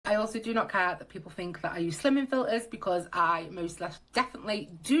I also do not care that people think that I use slimming filters, because I most definitely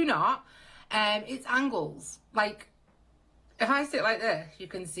do not. It's angles. Like, if I sit like this, you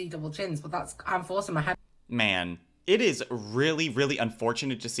can see double chins, but I'm forcing my head. Man, it is really, really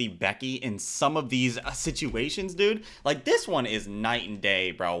unfortunate to see Becki in some of these situations, dude. Like, this one is night and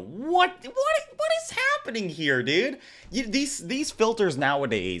day, bro. What is happening here, dude? These filters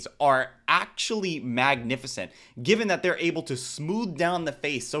nowadays are actually magnificent, given that they're able to smooth down the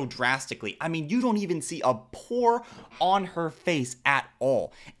face so drastically. I mean, you don't even see a pore on her face at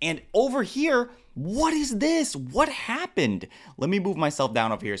all. And over here, what is this? What happened? Let me move myself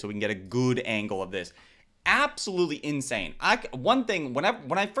down over here so we can get a good angle of this. Absolutely insane. One thing, when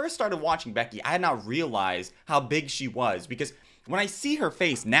I first started watching Becki, I had not realized how big she was, because when I see her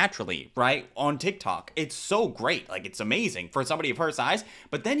face naturally, right, on TikTok, it's so great. Like, it's amazing for somebody of her size.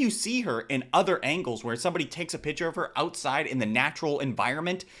 But then you see her in other angles where somebody takes a picture of her outside in the natural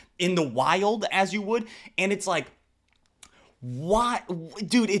environment, in the wild, as you would, and it's like, what?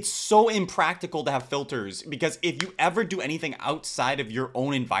 Dude, it's so impractical to have filters, because if you ever do anything outside of your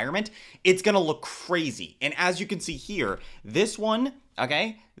own environment, it's gonna look crazy. And as you can see here, this one,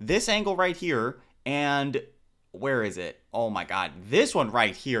 okay, this angle right here, and where is it? Oh my God, this one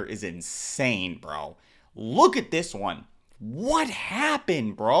right here is insane, bro. Look at this one. What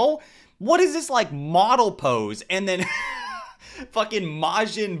happened, bro? What is this, like, model pose? And then fucking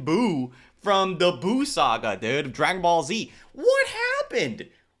Majin Buu from the Buu saga, dude, Dragon Ball Z. What happened?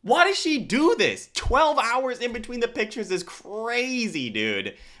 Why did she do this? 12 hours in between the pictures is crazy,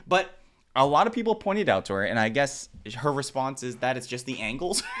 dude. But a lot of people pointed out to her, and I guess her response is that it's just the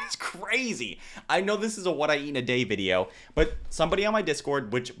angles. It's crazy. I know this is a what I eat in a day video, but somebody on my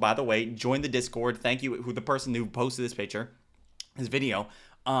Discord, which, by the way, join the Discord. Thank you, the person who posted this picture, this video.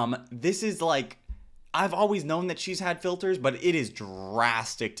 This is like, I've always known that she's had filters, but it is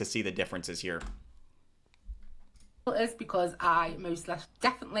drastic to see the differences here. Filters, because I most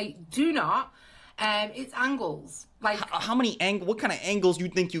definitely do not. It's angles. Like, how many what kind of angles you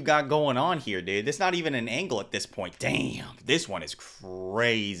think you got going on here, dude? It's not even an angle at this point. Damn, this one is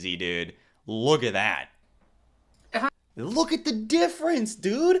crazy, dude. Look at that. Look at the difference,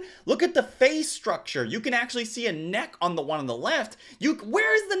 dude. Look at the face structure. You can actually see a neck on the one on the left.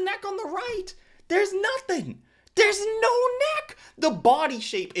 Where's the neck on the right? There's nothing. There's no neck. The body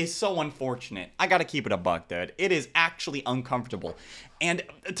shape is so unfortunate. I gotta keep it a buck, dude. It is actually uncomfortable. And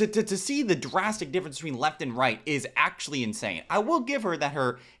to see the drastic difference between left and right is actually insane. I will give her that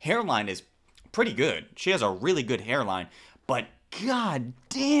her hairline is pretty good. She has a really good hairline. But god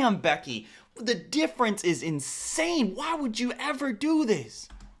damn, Becki, the difference is insane. Why would you ever do this?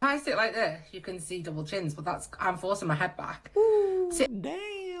 If I sit like this, you can see double chins, but I'm forcing my head back. Ooh,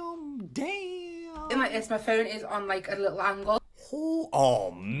 damn. And like this, my phone is on like a little angle.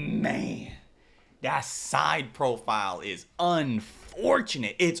 Oh man, that side profile is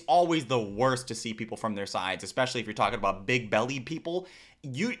unfortunate. It's always the worst to see people from their sides, especially if you're talking about big bellied people.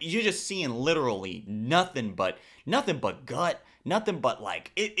 You're just seeing literally nothing but gut, nothing but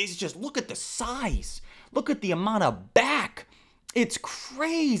like, it's just, look at the size, look at the amount of back. It's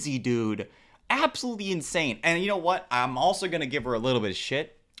crazy, dude. Absolutely insane. And you know what? I'm also gonna give her a little bit of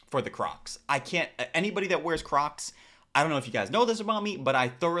shit for the Crocs. I can't, anybody that wears Crocs, I don't know if you guys know this about me, but I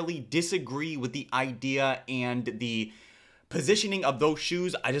thoroughly disagree with the idea and the positioning of those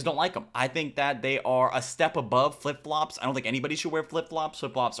shoes. I just don't like them. I think that they are a step above flip-flops. I don't think anybody should wear flip-flops.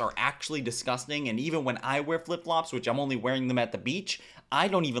 Flip-flops are actually disgusting, and even when I wear flip-flops, which I'm only wearing them at the beach, I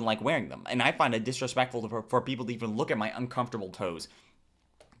don't even like wearing them, and I find it disrespectful for people to even look at my uncomfortable toes.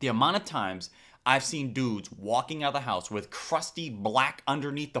 The amount of times I've seen dudes walking out of the house with crusty black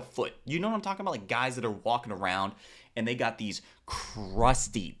underneath the foot. You know what I'm talking about? Like guys that are walking around and they got these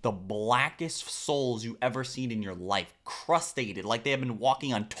crusty, the blackest soles you ever seen in your life. Crustated, like they have been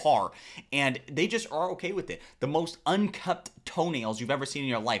walking on tar. And they just are okay with it. The most unkept toenails you've ever seen in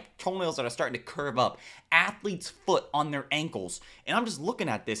your life. Toenails that are starting to curve up. Athlete's foot on their ankles. And I'm just looking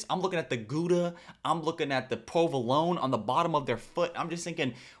at this. I'm looking at the Gouda. I'm looking at the provolone on the bottom of their foot. I'm just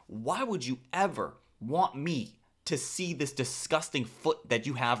thinking, why would you ever want me to see this disgusting foot that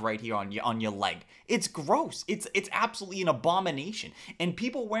you have right here on your leg? It's gross. It's absolutely an abomination. And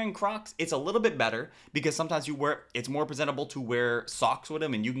people wearing Crocs, it's a little bit better because sometimes it's more presentable to wear socks with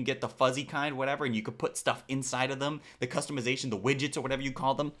them, and you can get the fuzzy kind, whatever, and you could put stuff inside of them, the customization, the widgets or whatever you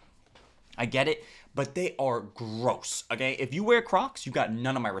call them. I get it, but they are gross, okay? If you wear Crocs, you got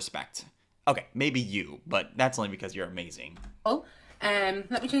none of my respect. Okay, maybe you, but that's only because you're amazing. Oh,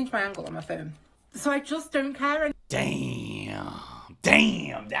 let me change my angle on my phone. So I just don't care. Damn,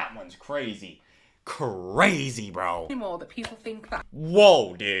 that one's crazy. Crazy, bro. Anymore that people think that.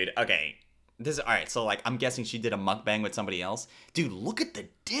 Whoa, dude. Okay. This is all right. So, like, I'm guessing she did a mukbang with somebody else. Dude, look at the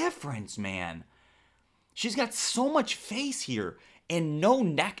difference, man. She's got so much face here and no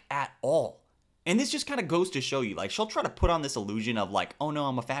neck at all. And this just kind of goes to show you, like, she'll try to put on this illusion of, like, oh no,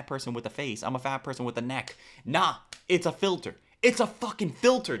 I'm a fat person with a face. I'm a fat person with a neck. Nah, it's a filter. It's a fucking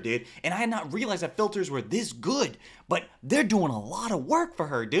filter, dude. And I had not realized that filters were this good. But they're doing a lot of work for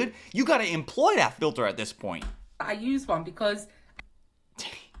her, dude. You gotta employ that filter at this point. I use one because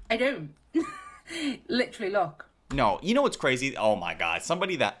I don't. Literally, look. No, you know what's crazy? Oh my god,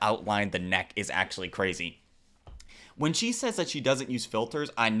 somebody that outlined the neck is actually crazy. When she says that she doesn't use filters,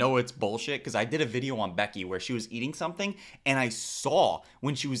 I know it's bullshit because I did a video on Becki where she was eating something and I saw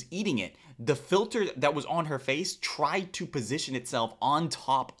when she was eating it, the filter that was on her face tried to position itself on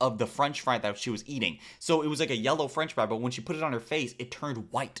top of the french fry that she was eating. So it was like a yellow french fry, but when she put it on her face, it turned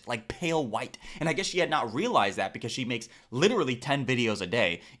white, like pale white. And I guess she had not realized that because she makes literally 10 videos a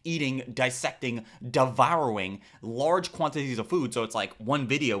day, eating, dissecting, devouring large quantities of food. So it's like one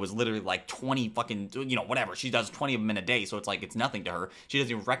video is literally like 20 fucking, you know, whatever. She does 20 of them in a day, so it's like it's nothing to her. She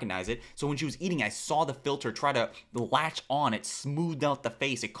doesn't even recognize it. So when she was eating, I saw the filter try to latch on. It smoothed out the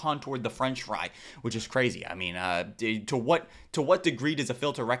face. It contoured the french fry, which is crazy. I mean, to what degree does a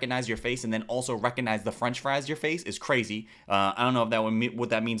filter recognize your face and then also recognize the french fry as your face is crazy. I don't know if that would what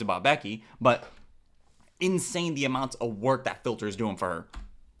that means about Becki, but insane the amounts of work that filter is doing for her.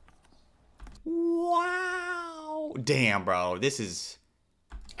 Wow. Damn, bro. This is...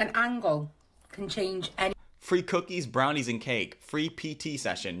 An angle can change any... Free cookies, brownies, and cake. Free PT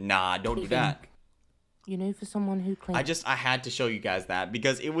session. Nah, don't do that. You know, for someone who claims... I had to show you guys that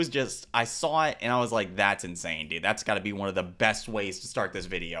because it was just, I saw it and I was like, that's insane, dude. That's got to be one of the best ways to start this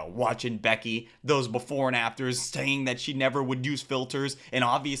video. Watching Becki, those before and afters, saying that she never would use filters. And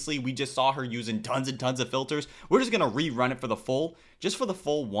obviously, we just saw her using tons and tons of filters. We're just going to rerun it for the full, just for the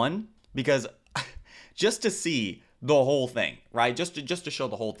full one, because just to see the whole thing, right? Just to show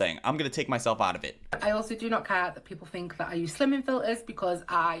the whole thing. I'm going to take myself out of it. I also do not care that people think that I use slimming filters because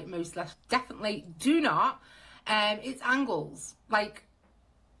I most definitely do not. It's angles. Like,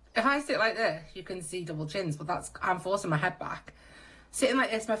 if I sit like this, you can see double chins, but that's, I'm forcing my head back. Sitting like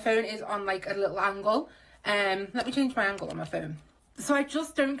this, my phone is on like a little angle. Let me change my angle on my phone. So I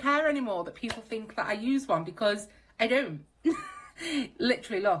just don't care anymore that people think that I use one because I don't.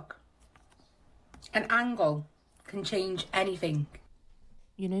 Literally, look. An angle can change anything.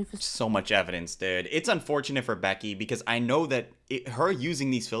 You know, for so much evidence, dude. It's unfortunate for Becki because I know that her using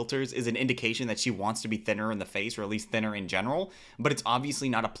these filters is an indication that she wants to be thinner in the face, or at least thinner in general, but it's obviously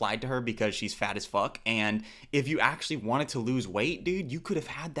not applied to her because she's fat as fuck. And if you actually wanted to lose weight, dude, you could have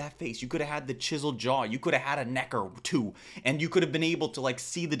had that face. You could have had the chiseled jaw. You could have had a neck or two, and you could have been able to like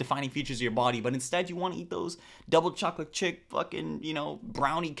see the defining features of your body. But instead, you want to eat those double chocolate chip fucking, you know,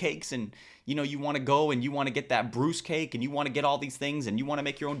 brownie cakes, and you know, you want to go and you want to get that Bruce cake and you want to get all these things and you want to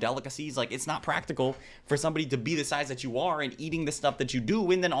make your own delicacies. Like, it's not practical for somebody to be the size that you are and eating the stuff that you do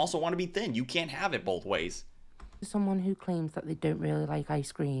and then also want to be thin. You can't have it both ways. someone who claims that they don't really like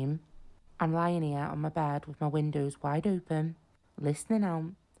ice cream, I'm lying here on my bed with my windows wide open, listening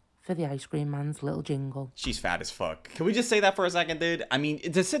out for the ice cream man's little jingle. She's fat as fuck. Can we just say that for a second, dude? I mean,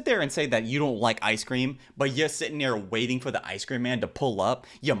 to sit there and say that you don't like ice cream, but you're sitting there waiting for the ice cream man to pull up,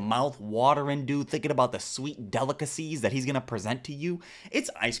 your mouth watering, dude, thinking about the sweet delicacies that he's gonna present to you. It's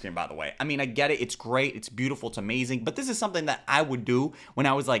ice cream, by the way. I mean, I get it. It's great. It's beautiful. It's amazing. But this is something that I would do when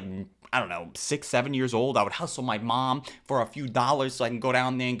I was like, I don't know, 6, 7 years old. I would hustle my mom for a few dollars so I can go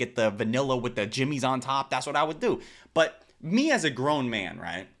down there and get the vanilla with the jimmies on top. That's what I would do. But me as a grown man,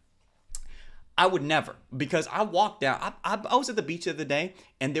 right? I would never, because I walked down, I was at the beach the other day,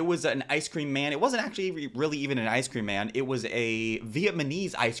 and there was an ice cream man. It wasn't actually really even an ice cream man. It was a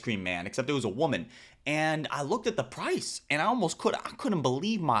Vietnamese ice cream man, except it was a woman. And I looked at the price, and I couldn't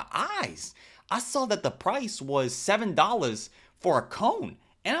believe my eyes. I saw that the price was $7 for a cone.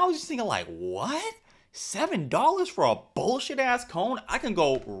 And I was just thinking like, what? $7 for a bullshit ass cone? I can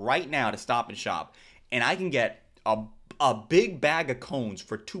go right now to Stop and Shop, and I can get a big bag of cones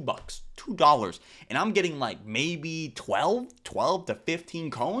for $2, and I'm getting like maybe 12 to 15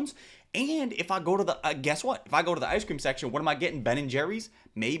 cones. And if I go to the, guess what? If I go to the ice cream section, what am I getting? Ben and Jerry's?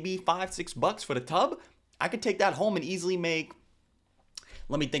 Maybe $5-6 for the tub. I could take that home and easily make,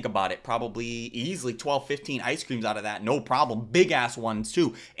 let me think about it, probably easily 12-15 ice creams out of that, no problem. Big ass ones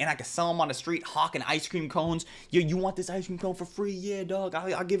too. And I can sell them on the street, hawking ice cream cones. Yo, you want this ice cream cone for free? Yeah, dog,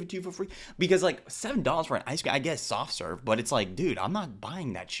 I'll give it to you for free. Because like $7 for an ice cream, I guess soft serve, but it's like, dude, I'm not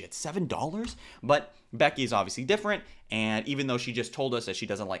buying that shit. $7? But Becki is obviously different, And even though she just told us that she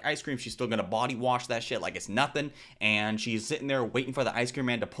doesn't like ice cream, she's still gonna body wash that shit like it's nothing. And she's sitting there waiting for the ice cream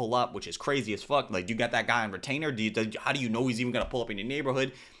man to pull up, which is crazy as fuck. Like, you got that guy on retainer? How do you know he's even gonna pull up in your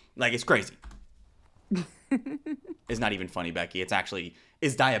neighborhood? Like, it's crazy. It's not even funny, Becki.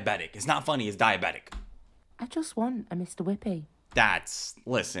 It's diabetic. It's not funny, it's diabetic. I just want a Mr. Whippy.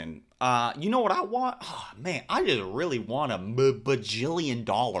 Listen, you know what I want? Oh, man, I just really want a bajillion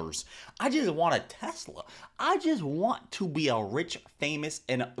dollars. I just want a Tesla. I just want to be a rich, famous,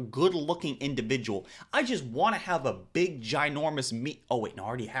 and good-looking individual. I just want to have a big, ginormous Oh, wait, no, I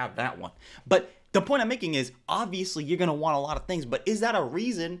already have that one. But the point I'm making is, obviously, you're going to want a lot of things, but is that a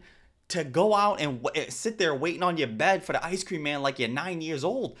reason to go out and sit there waiting on your bed for the ice cream man like you're 9 years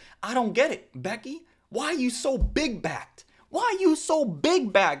old? I don't get it, Becki. Why are you so big-backed? Why are you so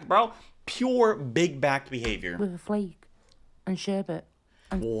big-backed, bro? Pure big-backed behavior. With a flake and sherbet.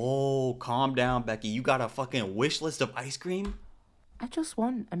 Whoa, calm down, Becki. You got a fucking wish list of ice cream? I just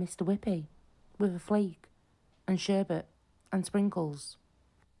want a Mr. Whippy with a flake and sherbet and sprinkles.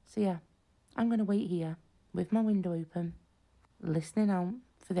 So yeah, I'm going to wait here with my window open, listening out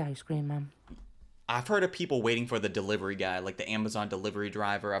for the ice cream man. I've heard of people waiting for the delivery guy, like the Amazon delivery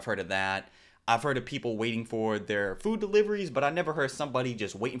driver. I've heard of that. I've heard of people waiting for their food deliveries, but I never heard somebody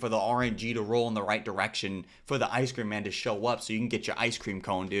just waiting for the RNG to roll in the right direction for the ice cream man to show up so you can get your ice cream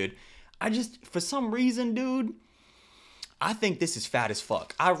cone, dude. For some reason, dude, I think this is fat as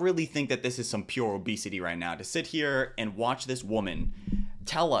fuck. I really think that this is some pure obesity right now. To sit here and watch this woman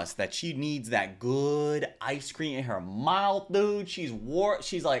tell us that she needs that good ice cream in her mouth, dude.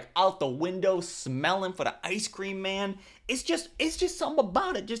 She's like out the window smelling for the ice cream man. It's just something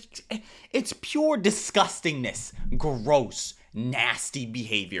about it. It's pure disgustingness. Gross, nasty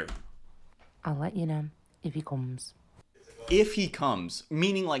behavior. I'll let you know if he comes. If he comes,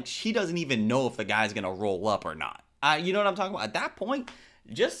 meaning like she doesn't even know if the guy's gonna roll up or not. You know what I'm talking about? At that point,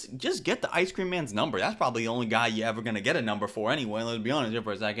 just get the ice cream man's number. That's probably the only guy you're ever gonna get a number for anyway. Let's be honest here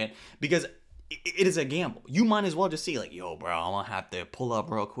for a second, because it is a gamble. You might as well just see like, yo, bro, I'm gonna have to pull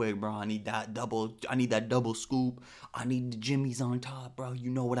up real quick, bro. I need that double scoop. I need the Jimmy's on top, bro.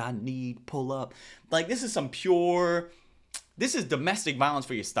 You know what I need? Pull up. Like, this is domestic violence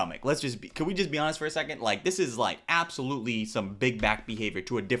for your stomach. Can we just be honest for a second? Like, this is like absolutely some big back behavior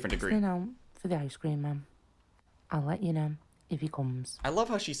to a different degree. Listening out for the ice cream man. I'll let you know if he comes. I love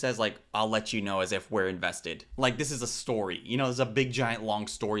how she says, like, I'll let you know, as if we're invested. Like, this is a story. You know, there's a big, giant, long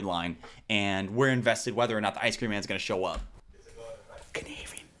storyline, and we're invested whether or not the ice cream man's going to show up.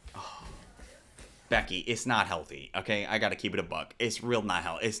 Canadian. Oh. Becki, it's not healthy, okay? I got to keep it a buck. It's real not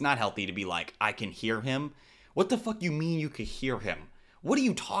healthy. It's not healthy to be like, I can hear him. What the fuck you mean you can hear him? What are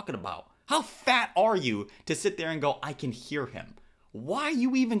you talking about? How fat are you to sit there and go, I can hear him? Why are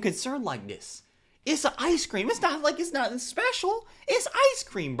you even concerned like this? It's an ice cream. It's not like it's nothing special. It's ice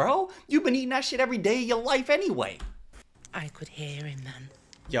cream, bro. You've been eating that shit every day of your life anyway. I could hear him then.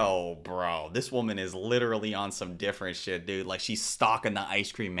 Yo, bro, this woman is literally on some different shit, dude. Like, she's stalking the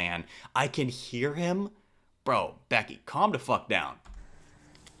ice cream man. I can hear him. Bro, Becki, calm the fuck down.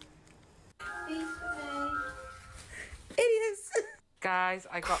 It is. Guys,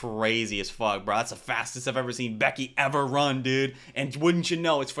 I got Crazy as fuck, bro. That's the fastest I've ever seen Becki ever run, dude. And wouldn't you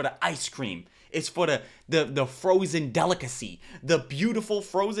know, it's for the ice cream. It's for the frozen delicacy. The beautiful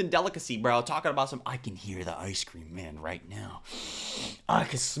frozen delicacy, bro. Talking about I can hear the ice cream man right now. I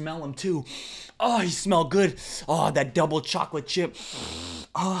can smell him too. Oh, he smell good. Oh, that double chocolate chip.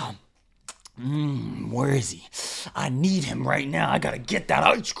 Oh, where is he? I need him right now. I gotta get that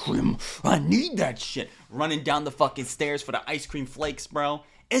ice cream. I need that shit. Running down the fucking stairs for the ice cream flakes, bro.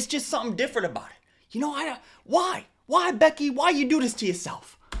 It's just something different about it. You know, why? Why, Becki? Why you do this to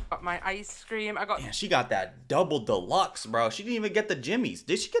yourself? my ice cream. I got Yeah, she got that double deluxe, bro. She didn't even get the Jimmy's.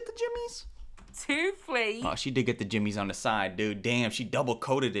 Did she get the Jimmy's? 2 flakes. Oh, she did get the Jimmy's on the side, dude. Damn, she double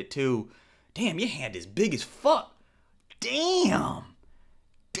coated it too. Damn, your hand is big as fuck. Damn,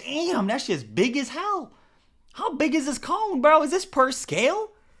 that shit's big as hell. How big is this cone, bro? Is this per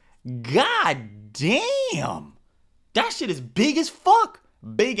scale? God damn. That shit is big as fuck.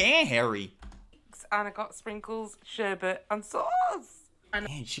 Big and hairy. And I got sprinkles, sherbet, and sauce.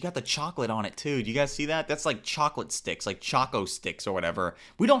 Man, she got the chocolate on it too. Do you guys see that? That's like chocolate sticks, like Choco sticks or whatever.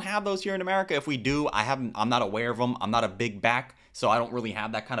 We don't have those here in America. If we do, I'm not aware of them. I'm not a big back, so I don't really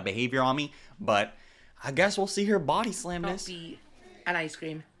have that kind of behavior on me. But I guess we'll see her body slam this. Be an ice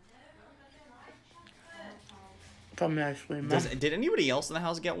cream. From the ice cream man. Did anybody else in the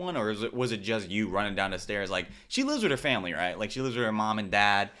house get one, or was it just you running down the stairs? Like, she lives with her family, right? Like, she lives with her mom and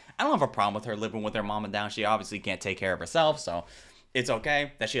dad. I don't have a problem with her living with her mom and dad. She obviously can't take care of herself, so it's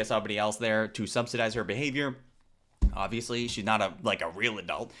okay that she has somebody else there to subsidize her behavior. Obviously, she's not a real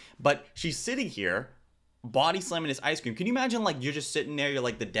adult, but she's sitting here body slamming this ice cream. Can you imagine, like, you're just sitting there, you're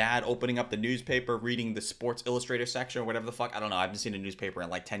like the dad opening up the newspaper, reading the Sports Illustrated section or whatever the fuck. I don't know. I haven't seen a newspaper in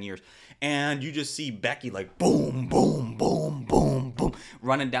like 10 years. And you just see Becki like boom, boom, boom, boom, boom,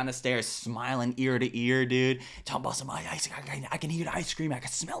 running down the stairs, smiling ear to ear, dude. Talking about some ice cream. I can hear the ice cream. I can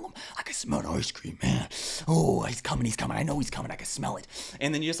smell him. I can smell the ice cream, man. Oh, he's coming. He's coming. I know he's coming. I can smell it.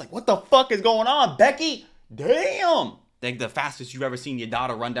 And then you're just like, what the fuck is going on, Becki? Damn. Like the fastest you've ever seen your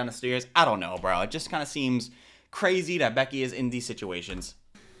daughter run down the stairs? I don't know, bro. It just kind of seems crazy that Becki is in these situations.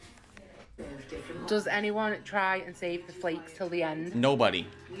 Does anyone try and save the flakes till the end? Nobody.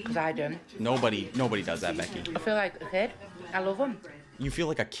 Because I don't. Nobody does that, Becki. I feel like a kid. I love them. You feel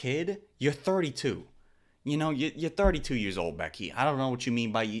like a kid? You're 32. You know, you're 32 years old, Becki. I don't know what you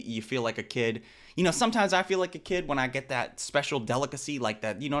mean by you feel like a kid. You know, sometimes I feel like a kid when I get that special delicacy like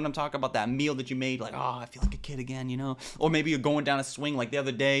that. You know what I'm talking about? That meal that you made. Like, oh, I feel like a kid again, you know? Or maybe you're going down a swing. Like the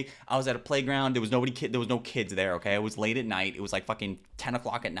other day, I was at a playground. There was no kids there, okay? It was late at night. It was like fucking 10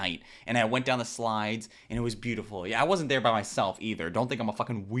 o'clock at night. And I went down the slides, and it was beautiful. Yeah, I wasn't there by myself either. Don't think I'm a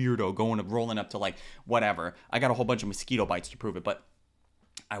fucking weirdo rolling up to like whatever. I got a whole bunch of mosquito bites to prove it, but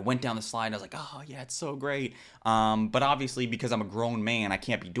I went down the slide and I was like, oh yeah, it's so great. But obviously because I'm a grown man, I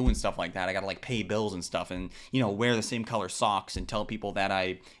can't be doing stuff like that. I gotta like pay bills and stuff and, you know, wear the same color socks and tell people that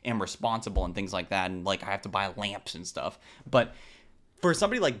I am responsible and things like that. And like I have to buy lamps and stuff. But for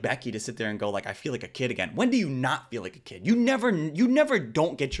somebody like Becki to sit there and go like, I feel like a kid again. When do you not feel like a kid? You never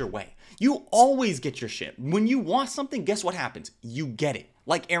don't get your way. You always get your shit. When you want something, guess what happens? You get it.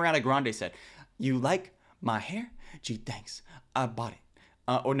 Like Ariana Grande said, you like my hair? Gee, thanks. I bought it.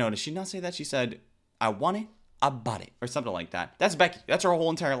 Or no, did she not say that? She said, I want it, I bought it, or something like that. That's Becki. That's her whole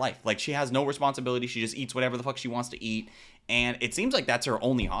entire life. Like, she has no responsibility. She just eats whatever the fuck she wants to eat. And it seems like that's her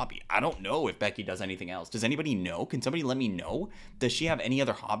only hobby. I don't know if Becki does anything else. Does anybody know? Can somebody let me know? Does she have any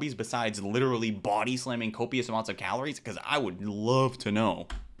other hobbies besides literally body slamming copious amounts of calories? Because I would love to know.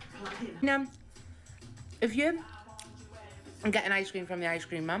 Now, if you get an ice cream from the ice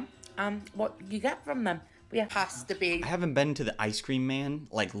cream man, what you get from them? Yeah, has to be. I haven't been to the ice cream man,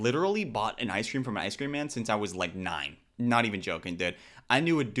 like literally bought an ice cream from an ice cream man since I was like 9. Not even joking, dude. I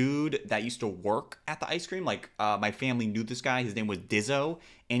knew a dude that used to work at the ice cream. Like, my family knew this guy. His name was Dizzo,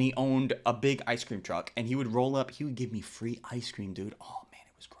 and he owned a big ice cream truck. And he would roll up. He would give me free ice cream, dude. Oh, man,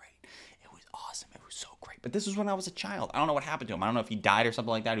 it was great. It was awesome. It was so great. But this was when I was a child. I don't know what happened to him. I don't know if he died or something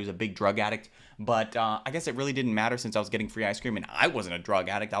like that. He was a big drug addict. But I guess it really didn't matter since I was getting free ice cream. And I wasn't a drug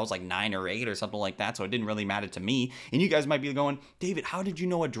addict. I was like 9 or 8 or something like that. So it didn't really matter to me. And you guys might be going, David, how did you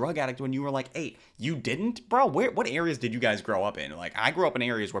know a drug addict when you were like 8? You didn't? Bro, what areas did you guys grow up in? Like, I grew up in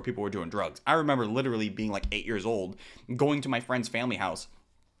areas where people were doing drugs. I remember literally being like 8 years old, going to my friend's family house.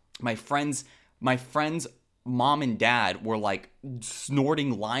 My friend's mom and dad were like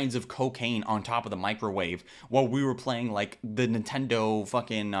snorting lines of cocaine on top of the microwave while we were playing like the Nintendo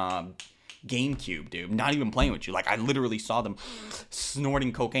fucking GameCube, dude. Not even playing with you. Like, I literally saw them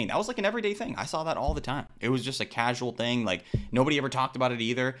snorting cocaine. That was like an everyday thing. I saw that all the time. It was just a casual thing. Like, nobody ever talked about it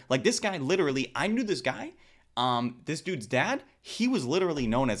either. Like, this guy literally, I knew this guy. This dude's dad, he was literally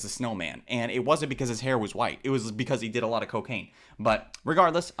known as the snowman, and it wasn't because his hair was white. It was because he did a lot of cocaine. But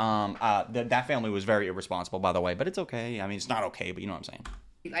regardless, that family was very irresponsible, by the way, but it's okay. I mean, it's not okay, but you know what I'm saying.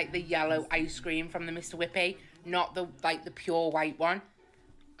 Like the yellow ice cream from the Mr. Whippy, not the pure white one.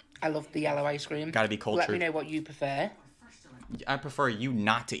 I love the yellow ice cream. Gotta be cultured. Let me know what you prefer. I prefer you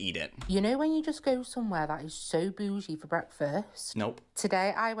not to eat it. You know when you just go somewhere that is so bougie for breakfast? Nope.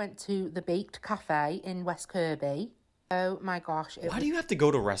 Today I went to the Baked Cafe in West Kirby. Oh my gosh. Why do you have to go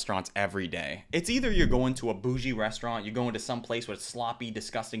to restaurants every day? It's either you're going to a bougie restaurant, you're going to some place with sloppy,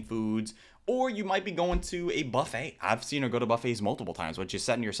 disgusting foods, or you might be going to a buffet. I've seen her go to buffets multiple times, which is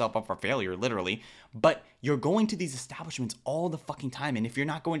setting yourself up for failure, literally. But you're going to these establishments all the fucking time. And if you're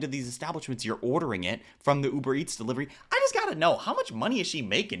not going to these establishments, you're ordering it from the Uber Eats delivery. I just gotta know, how much money is she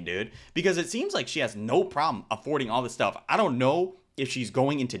making, dude? Because it seems like she has no problem affording all this stuff. I don't know if she's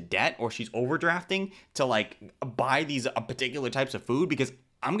going into debt or she's overdrafting to like buy these particular types of food, because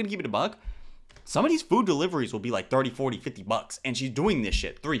I'm gonna keep it a buck. Some of these food deliveries will be like 30, 40, 50 bucks. And she's doing this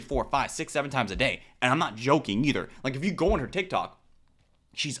shit 3, 4, 5, 6, 7 times a day. And I'm not joking either. Like, if you go on her TikTok,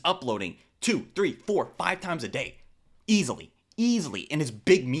 she's uploading 2, 3, 4, 5 times a day. Easily. And it's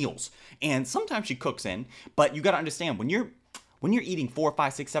big meals. And sometimes she cooks in. But you got to understand, when you're eating 4,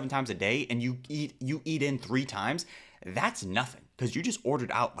 5, 6, 7 times a day and you eat in 3 times, that's nothing. Because you just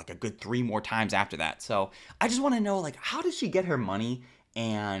ordered out like a good 3 more times after that. So I just want to know, like, how does she get her money?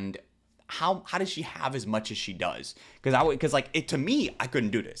 And how does she have as much as she does? Because like to me, I couldn't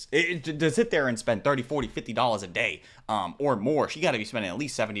do this. To sit there and spend $30, $40, $50 a day, or more, she got to be spending at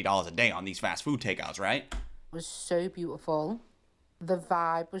least $70 a day on these fast food takeouts, right? It was so beautiful. The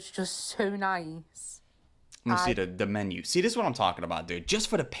vibe was just so nice. Let me see the menu. See, this is what I'm talking about, dude. Just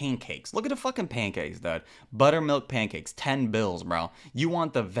for the pancakes. Look at the fucking pancakes, dude. Buttermilk pancakes, 10 bills, bro. You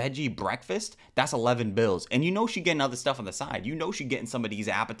want the veggie breakfast? That's 11 bills. And you know she getting other stuff on the side. You know she getting some of these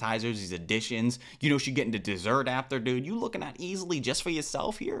appetizers, these additions. You know she getting the dessert after, dude. You looking at easily just for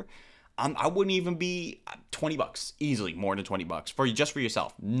yourself here? I wouldn't even be $20 easily, more than $20 for just for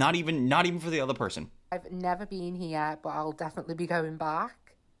yourself. Not even for the other person. I've never been here, but I'll definitely be going back.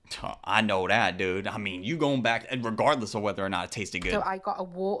 I know that, dude. I mean, you going back regardless of whether or not it tasted good. So I got a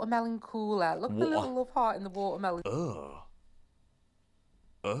watermelon cooler. Look at the little love heart in the watermelon. Ugh.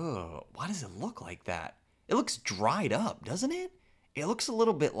 Why does it look like that? It looks dried up, doesn't it? It looks a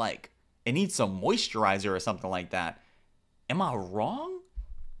little bit like it needs some moisturizer or something like that. Am I wrong?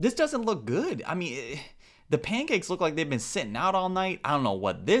 This doesn't look good. I mean, the pancakes look like they've been sitting out all night. I don't know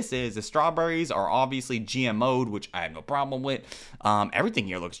what this is. The strawberries are obviously GMO'd, which I have no problem with. Everything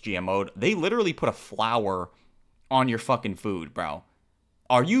here looks GMO'd. They literally put a flower on your fucking food, bro.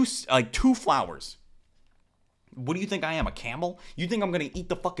 Are you, like, 2 flowers? What do you think I am, a camel? You think I'm gonna eat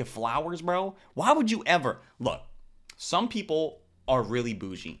the fucking flowers, bro? Why would you ever? Look, some people are really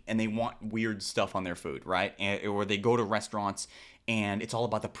bougie and they want weird stuff on their food, right? Or they go to restaurants and it's all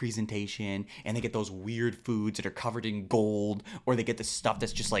about the presentation and they get those weird foods that are covered in gold, or they get the stuff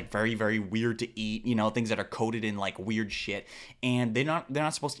that's just like very, very weird to eat, you know, things that are coated in like weird shit, and they're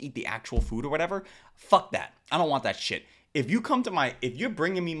not supposed to eat the actual food or whatever. Fuck that. I don't want that shit. If you're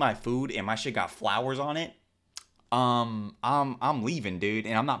bringing me my food and my shit got flowers on it, I'm leaving, dude,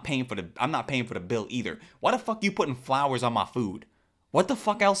 and I'm not paying for the bill either. Why the fuck you putting flowers on my food? What the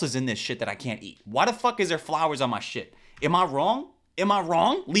fuck else is in this shit that I can't eat? Why the fuck is there flowers on my shit? Am I wrong?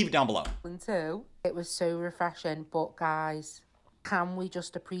 Leave it down below. Too. It was so refreshing, but guys, can we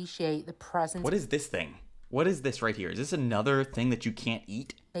just appreciate the present? What is this thing? What is this right here? Is this another thing that you can't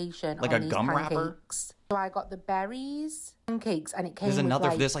eat? Like a gum wrapper? So I got the berries, pancakes, and it came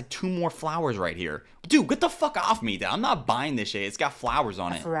There's like 2 more flowers right here. Dude, get the fuck off me, dude. I'm not buying this shit. It's got flowers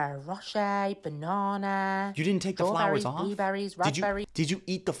on it. Ferrero Rocher, banana. You didn't take the flowers off? Blueberries, raspberries. Did you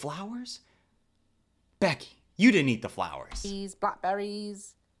eat the flowers? Becki, you didn't eat the flowers. These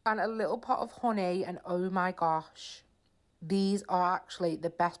blackberries and a little pot of honey, and oh my gosh. These are actually the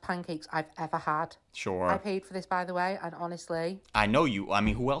best pancakes I've ever had. Sure. I paid for this, by the way, and honestly... I know you. I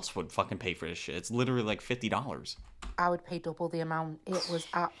mean, who else would fucking pay for this shit? It's literally like $50. I would pay double the amount. It was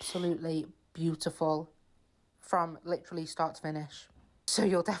absolutely beautiful from literally start to finish. So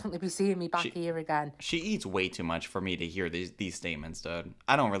you'll definitely be seeing me back here again. She eats way too much for me to hear these statements, dude.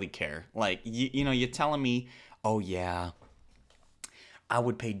 I don't really care. Like, you know, you're telling me, oh, yeah, I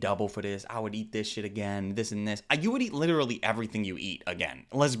would pay double for this. I would eat this shit again, this and this. You would eat literally everything you eat again.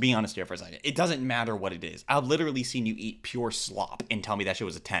 Let's be honest here for a second. It doesn't matter what it is. I've literally seen you eat pure slop and tell me that shit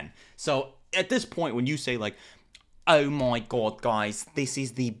was a 10. So at this point, when you say like, oh my God, guys, this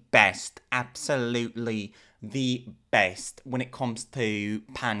is the best, absolutely the best when it comes to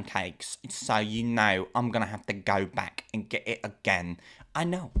pancakes. So you know I'm going to have to go back and get it again. I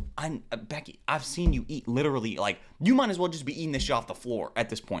know. Becki, I've seen you eat literally, like, you might as well just be eating this shit off the floor at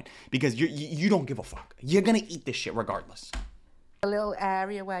this point because you don't give a fuck. You're going to eat this shit regardless. The little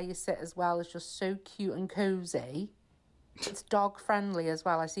area where you sit as well is just so cute and cozy. It's dog friendly as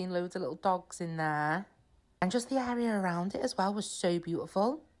well. I've seen loads of little dogs in there. And just the area around it as well was so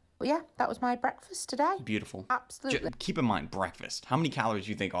beautiful. But yeah, that was my breakfast today. Beautiful. Absolutely. Keep in mind, breakfast. How many calories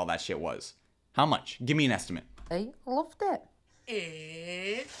do you think all that shit was? How much? Give me an estimate. I loved it.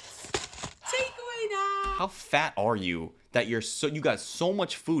 It's takeaway now. How fat are you that you got so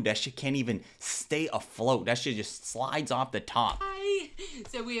much food that shit can't even stay afloat? That shit just slides off the top. Hi.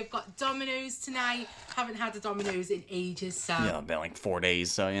 So we have got Domino's tonight. Haven't had a Domino's in ages, so yeah, been like 4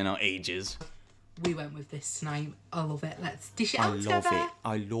 days, so you know, ages. We went with this tonight. I love it. Let's dish it out together.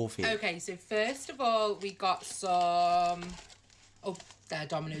 I love it. Okay, so first of all, we got some they're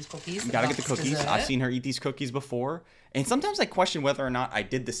Domino's cookies. You gotta get the cookies. Dessert. I've seen her eat these cookies before. And sometimes I question whether or not I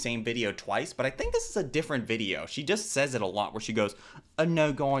did the same video twice, but I think this is a different video. She just says it a lot where she goes, oh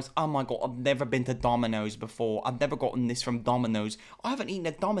no guys, oh my God, I've never been to Domino's before. I've never gotten this from Domino's. I haven't eaten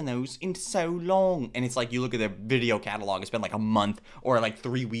at Domino's in so long. And it's like, you look at the video catalog, it's been like a month or like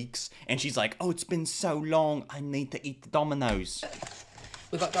 3 weeks. And she's like, oh, it's been so long. I need to eat the Domino's.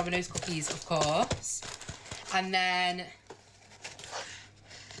 We've got Domino's cookies, of course. And then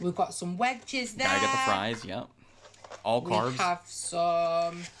we've got some wedges there. Gotta get the fries, yep. All carbs. We have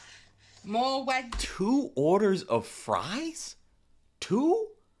some More wedges. 2 orders of fries? 2?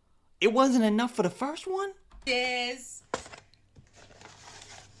 It wasn't enough for the first one?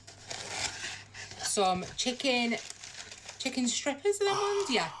 Some chicken strippers are them ones?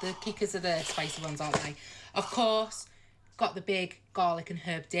 Yeah, the kickers are the spicy ones, aren't they? Of course, got the big garlic and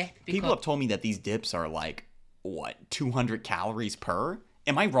herb dip. People have told me that these dips are like, what, 200 calories per?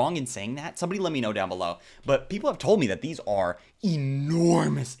 Am I wrong in saying that? Somebody let me know down below. But people have told me that these are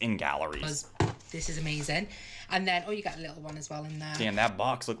enormous in calories. This is amazing. And then, oh, you got a little one as well in there. Damn, that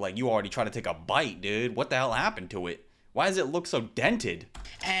box looked like you already tried to take a bite, dude. What the hell happened to it? Why does it look so dented?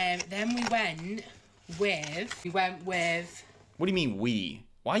 Then we went with... What do you mean we?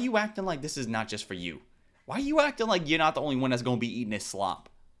 Why are you acting like this is not just for you? Why are you acting like you're not the only one that's going to be eating this slop?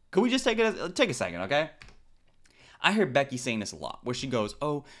 Could we just take a second, okay? I heard Becki saying this a lot, where she goes,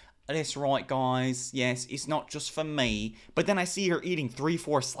 oh, that's right, guys. Yes, it's not just for me. But then I see her eating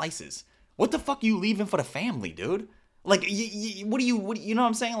 3-4 slices. What the fuck are you leaving for the family, dude? Like, what do you know what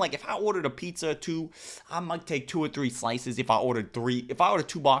I'm saying? Like, if I ordered a pizza, I might take 2 or 3 slices. If I ordered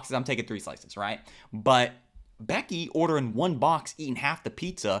 2 boxes, I'm taking 3 slices, right? But Becki ordering 1 box, eating half the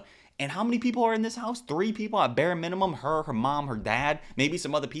pizza. And how many people are in this house? 3 people at bare minimum. Her mom, her dad, maybe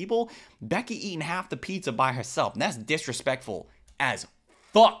some other people. Becki eating half the pizza by herself. And that's disrespectful as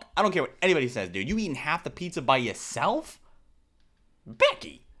fuck. I don't care what anybody says, dude. You eating half the pizza by yourself?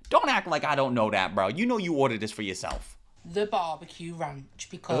 Becki, don't act like I don't know that, bro. You know you ordered this for yourself. The barbecue ranch,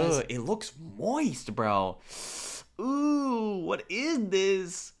 because... Ugh, it looks moist, bro. Ooh, what is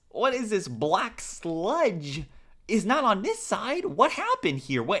this? What is this black sludge? It's not on this side. What happened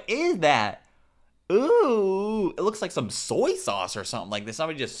here? What is that? Ooh, it looks like some soy sauce or something like this.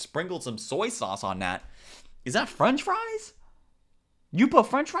 Somebody just sprinkled some soy sauce on that. Is that French fries? You put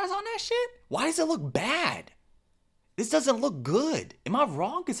French fries on that shit? Why does it look bad? This doesn't look good. Am I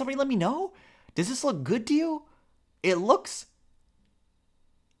wrong? Can somebody let me know? Does this look good to you? It looks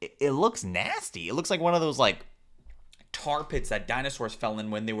nasty. It looks like one of those like tar pits that dinosaurs fell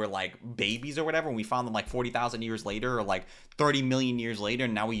in when they were like babies or whatever, and we found them like 40,000 years later or like 30 million years later,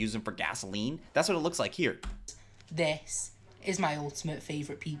 and now we use them for gasoline. That's what it looks like here. This is my ultimate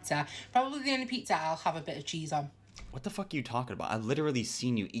favorite pizza. Probably the only pizza I'll have a bit of cheese on. What the fuck are you talking about? I've literally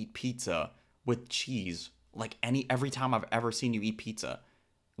seen you eat pizza with cheese like every time I've ever seen you eat pizza.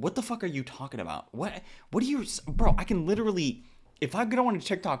 What the fuck are you talking about? What do you... Bro, I can literally... If I go on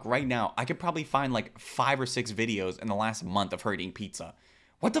TikTok right now, I could probably find like 5 or 6 videos in the last month of her eating pizza.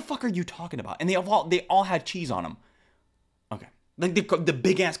 What the fuck are you talking about? And they all had cheese on them. Okay. Like the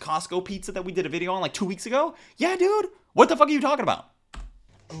big-ass Costco pizza that we did a video on like 2 weeks ago? Yeah, dude. What the fuck are you talking about?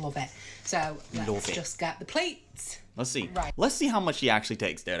 Love it. So, let's just get the plates. Let's see. Right. Let's see how much she actually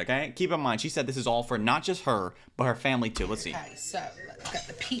takes, dude, okay? Keep in mind, she said this is all for not just her, but her family too. Let's see. Okay, so let's get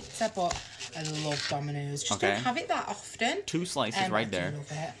the pizza, but I love Domino's. Just Okay. don't have it that often. 2 slices right I there. do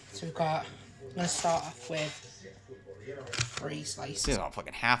love it. So I'm going to start off with 3 slices. This is all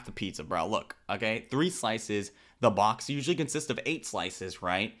fucking half the pizza, bro. Look, okay? 3 slices. The box usually consists of 8 slices,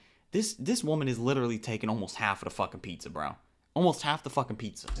 right? This woman is literally taking almost half of the fucking pizza, bro. Almost half the fucking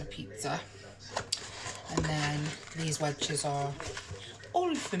pizza. The pizza. And then these wedges are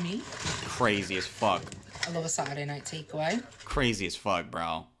all for me. Crazy as fuck. I love a Saturday night takeaway. Crazy as fuck,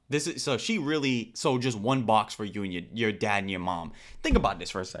 bro. This is so she really just 1 box for you and your dad and your mom. Think about this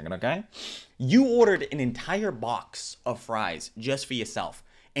for a second, okay? You ordered an entire box of fries just for yourself,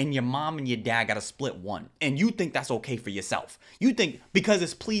 and your mom and your dad got to split 1, and you think that's okay for yourself. You think because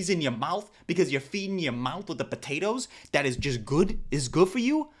it's pleasing your mouth, because you're feeding your mouth with the potatoes, that is just good, is good for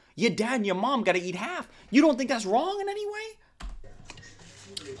you? Your dad and your mom got to eat half. You don't think that's wrong in any way?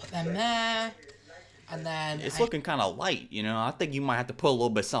 Put them there. And then it's looking kind of light, you know. I think you might have to put a little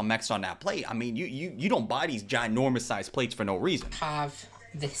bit of something extra on that plate. I mean, you don't buy these ginormous sized plates for no reason. Have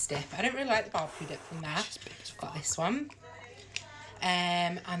this dip. I don't really like the barbecue dip from there. Got this one.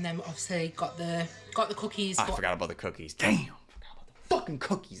 And then obviously got the cookies. I forgot about the cookies. Damn. I forgot about the fucking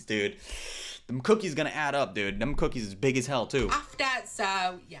cookies, dude. Them cookies gonna add up, dude. Them cookies is big as hell too. After,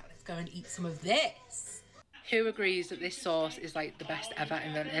 so yeah, let's go and eat some of this. Who agrees that this sauce is like the best ever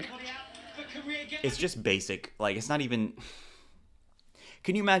invented? It's just basic. Like, it's not even...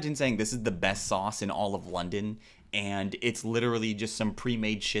 Can you imagine saying this is the best sauce in all of London, and it's literally just some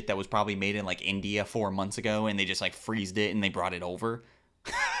pre-made shit that was probably made in like India 4 months ago, and they just like freezed it and they brought it over?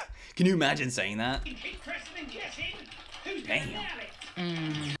 Can you imagine saying that? Damn.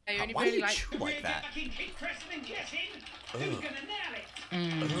 Why do you chew like that?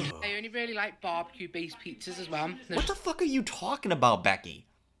 I only really like barbecue-based pizzas as well. What the fuck are you talking about, Becki?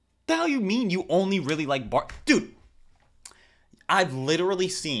 The hell you mean you only really like Dude, I've literally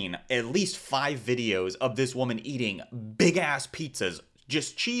seen at least 5 videos of this woman eating big ass pizzas.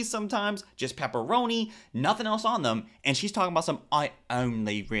 Just cheese sometimes, just pepperoni, nothing else on them. And she's talking about I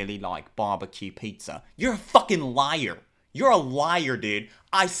only really like barbecue pizza. You're a fucking liar. You're a liar, dude.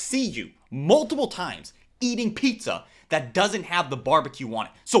 I see you multiple times eating pizza that doesn't have the barbecue on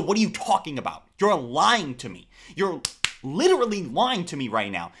it. So what are you talking about? You're lying to me. You're literally lying to me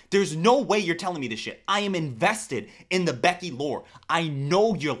right now. There's no way you're telling me this shit. I am invested in the Becki lore. I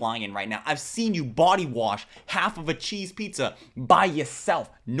know you're lying right now. I've seen you body wash half of a cheese pizza by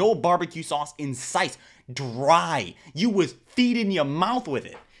yourself. No barbecue sauce in sight. Dry. You was feeding your mouth with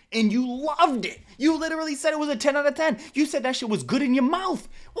it. And you loved it. You literally said it was a 10 out of 10. You said that shit was good in your mouth.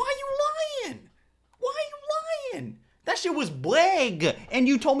 Why are you lying? Why are you lying? That shit was bleg. And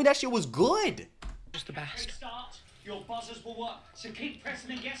you told me that shit was good. Just the best. Your buzzers will work, so keep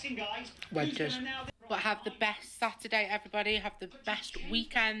pressing and guessing, guys. Wedges. But have the best Saturday, everybody. Have the best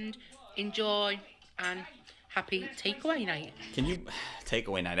weekend. Enjoy and happy takeaway night. Can you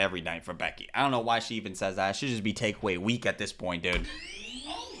takeaway night every night for Becki? I don't know why she even says that. It should just be takeaway week at this point, dude.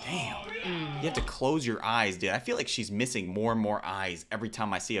 Damn. You have to close your eyes, dude. I feel like she's missing more and more eyes every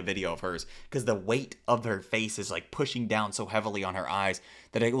time I see a video of hers because the weight of her face is like pushing down so heavily on her eyes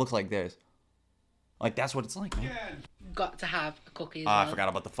that it looks like this. Like, that's what it's like, man. Got to have a cookie as I well. forgot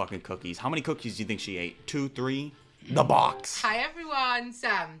about the fucking cookies. How many cookies do you think she ate? 2, 3? The box. Hi, everyone. So,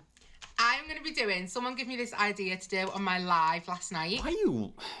 I'm going to be doing... Someone gave me this idea to do on my live last night. Why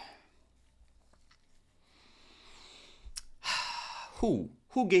you...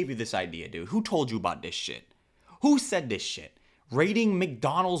 Who gave you this idea, dude? Who told you about this shit? Who said this shit? Rating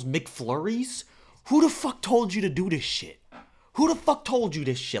McDonald's McFlurries? Who the fuck told you to do this shit? Who the fuck told you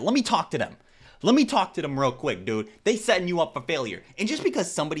this shit? Let me talk to them. Let me talk to them real quick, dude. They setting you up for failure. And just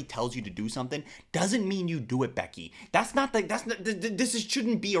because somebody tells you to do something doesn't mean you do it, Becki. This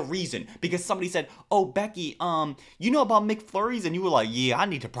shouldn't be a reason. Because somebody said, oh, Becki, you know about McFlurries? And you were like, yeah, I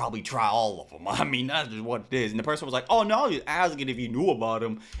need to probably try all of them. I mean, that's just what it is. And the person was like, oh, no, I was asking if you knew about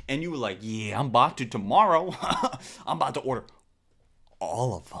them. And you were like, yeah, I'm about to tomorrow. I'm about to order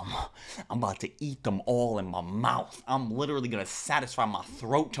all of them. I'm about to eat them all in my mouth. I'm literally gonna satisfy my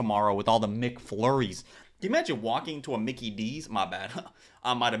throat tomorrow with all the McFlurries. Can you imagine walking to a Mickey D's? My bad.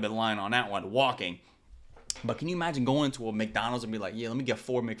 I might have been lying on that one, walking. But can you imagine going to a McDonald's and be like, yeah, let me get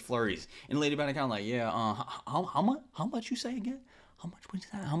 4 McFlurries. And the lady behind the counter like, yeah, how much you say again? How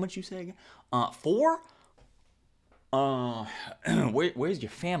much you say again? 4? Where's your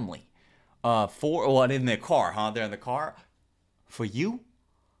family? 4, well, in their car, huh? They're in the car. For you?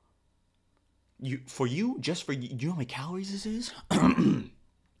 Just for you? You know how many calories this is?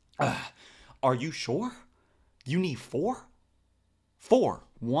 Are you sure? You need 4? 4.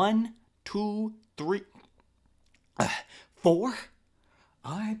 1, 2, 3. 4?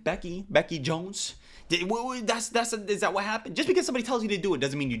 All right, Becki Jones. Is that what happened? Just because somebody tells you to do it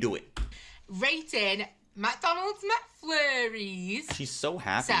doesn't mean you do it. Rating McDonald's McFlurries. She's so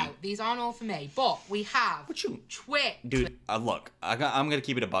happy. So, these aren't all for me, but we have Twix. Dude, look, I'm going to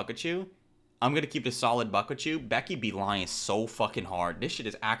keep it a buck with you. I'm going to keep it a solid buck with you. Becki be lying so fucking hard. This shit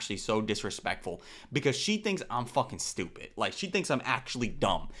is actually so disrespectful because she thinks I'm fucking stupid. Like, she thinks I'm actually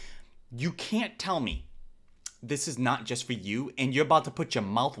dumb. You can't tell me this is not just for you and you're about to put your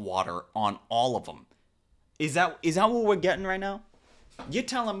mouth water on all of them. Is that what we're getting right now? You're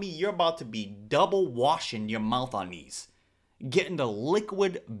telling me you're about to be double washing your mouth on these. Getting the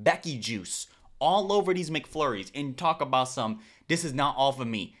liquid Becki juice all over these McFlurries and talk about this is not all for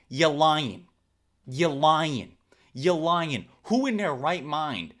me. You're lying. You're lying. You're lying. Who in their right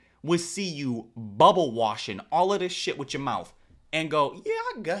mind would see you bubble washing all of this shit with your mouth and go, yeah,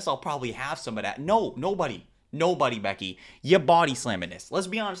 I guess I'll probably have some of that. No, nobody. Nobody, Becki. You're body slamming this. Let's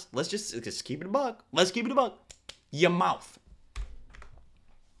be honest. Let's just keep it a buck. Let's keep it a buck. Your mouth.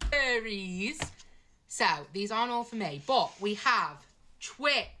 So, these aren't all for me, but we have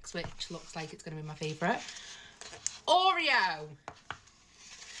Twix, which looks like it's going to be my favourite. Oreo.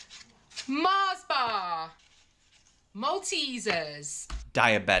 Mars Bar. Maltesers.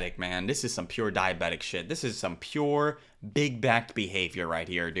 Diabetic, man. This is some pure diabetic shit. This is some pure big back behavior right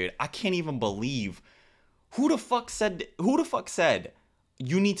here, dude. I can't even believe who the fuck said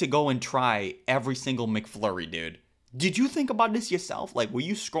you need to go and try every single McFlurry, dude. Did you think about this yourself? Like, were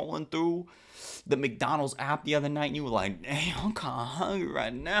you scrolling through the McDonald's app the other night and you were like, hey, I'm kind of hungry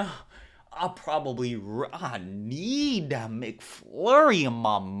right now. I need that McFlurry in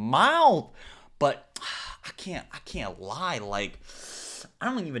my mouth. But I can't lie. Like, I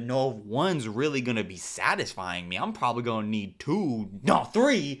don't even know if one's really going to be satisfying me. I'm probably going to need 2, no,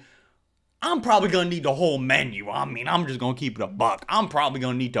 3. I'm probably gonna need the whole menu. I mean, I'm just gonna keep it a buck. I'm probably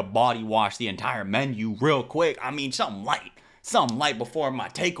gonna need to body wash the entire menu real quick. I mean, something light. Something light before my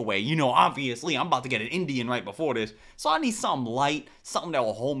takeaway. You know, obviously, I'm about to get an Indian right before this. So I need something light, something that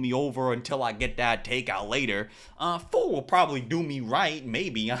will hold me over until I get that takeout later. Food will probably do me right,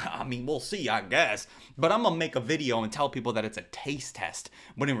 maybe. I mean, we'll see, I guess. But I'm gonna make a video and tell people that it's a taste test.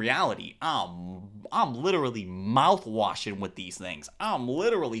 But in reality, I'm literally mouth washing with these things. I'm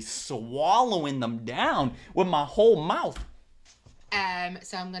literally swallowing them down with my whole mouth.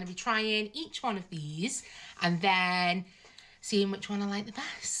 So I'm going to be trying each one of these and then seeing which one I like the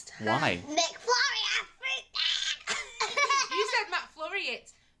best. Why? McFlurry and fruit bag. You said McFlurry.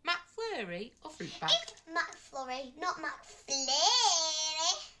 It's McFlurry or fruit bag? It's McFlurry, not McFlurry.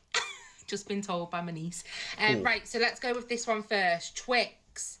 Just been told by my niece. Cool. Right, so let's go with this one first.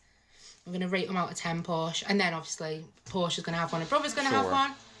 Twix. I'm going to rate them out of 10, Porsche. And then, obviously, Porsche's going to have one and Brother's going to have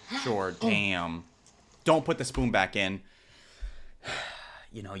one. Sure, damn. Don't put the spoon back in.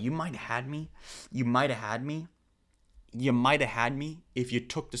 You know, you might have had me. You might have had me. You might have had me if you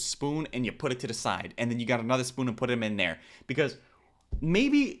took the spoon and you put it to the side. And then you got another spoon and put them in there. Because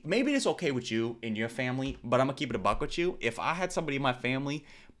maybe it's okay with you and your family, but I'm going to keep it a buck with you. If I had somebody in my family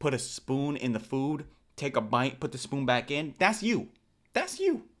put a spoon in the food, take a bite, put the spoon back in, that's you. That's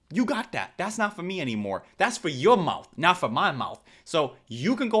you. You got that. That's not for me anymore. That's for your mouth, not for my mouth. So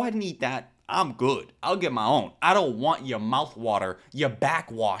you can go ahead and eat that. I'm good. I'll get my own. I don't want your mouth water, your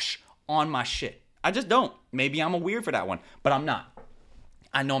backwash on my shit. I just don't. Maybe I'm a weird for that one, but I'm not.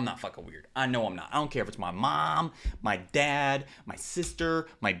 I know I'm not fucking weird. I know I'm not. I don't care if it's my mom, my dad, my sister,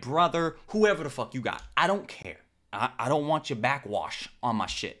 my brother, whoever the fuck you got. I don't care. I don't want your backwash on my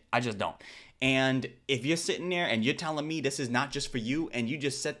shit. I just don't. And if you're sitting there and you're telling me this is not just for you and you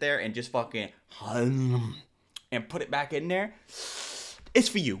just sit there and just fucking and put it back in there, it's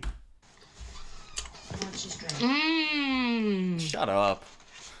for you. Shut up.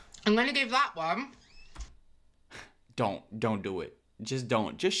 I'm going to give that one. Don't do it. Just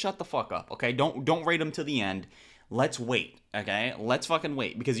don't. Just shut the fuck up, okay? Don't rate them to the end. Let's wait, okay? Let's fucking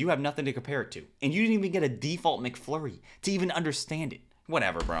wait because you have nothing to compare it to. And you didn't even get a default McFlurry to even understand it.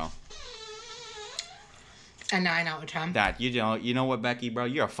 Whatever, bro. A 9 out of 10. That, you know what, Becki, bro?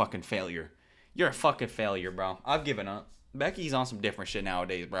 You're a fucking failure. You're a fucking failure, bro. I've given up. Becki's on some different shit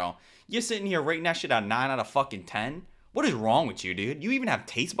nowadays, bro. You're sitting here rating that shit a 9 out of fucking 10? What is wrong with you, dude? You even have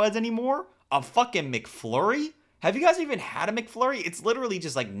taste buds anymore? A fucking McFlurry? Have you guys even had a McFlurry? It's literally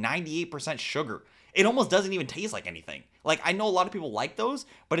just like 98% sugar. It almost doesn't even taste like anything. Like, I know a lot of people like those,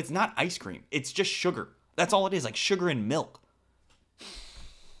 but it's not ice cream. It's just sugar. That's all it is, like sugar and milk.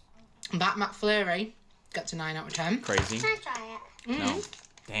 That McFlurry gets a 9 out of 10. Crazy. Can I try it? No.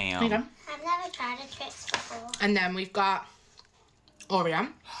 Damn. There you go. I've never tried a Twix before. And then we've got Oreo.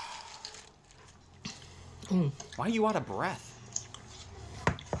 Ooh. Why are you out of breath?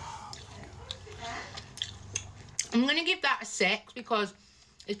 I'm going to give that a 6 because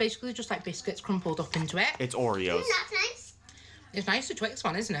it's basically just like biscuits crumpled up into it. It's Oreos. That's nice. It's nice, the Twix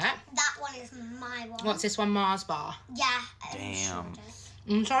one, isn't it? That one is my one. What's this one, Mars bar? Yeah. Damn.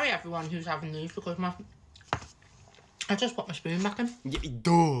 I'm sorry everyone who's having these because I just put my spoon back in. Yeah,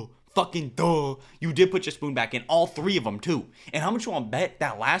 duh. Fucking duh. You did put your spoon back in. All 3 of them, too. And how much you want to bet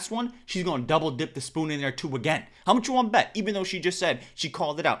that last one, she's going to double dip the spoon in there, too, again? How much you want to bet? Even though she just said, she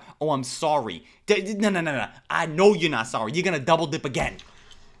called it out. Oh, I'm sorry. No. I know you're not sorry. You're going to double dip again.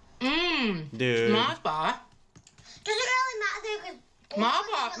 Dude. Mars bar. Does it really matter though? Mars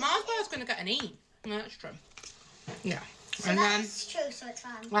bar's going to get an E. No, that's true. Yeah. So And then that's true, so it's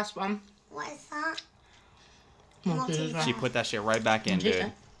fine. last one. What is that? Maltesers. She put that shit right back in,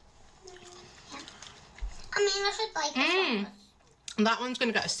 dude. I mean, I should like this one. And that one's going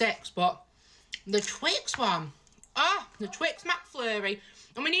to get a 6, but the Twix one. The Twix McFlurry.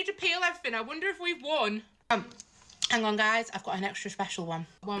 And we need to peel everything. I wonder if we've won. Hang on, guys. I've got an extra special one.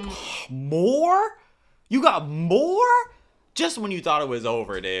 More? You got more? Just when you thought it was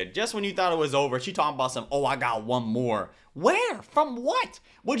over, dude. Just when you thought it was over. She talking about some, oh, I got one more. Where? From what?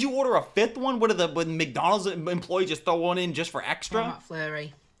 Would you order a 5th one? Would the McDonald's employee just throw one in just for extra?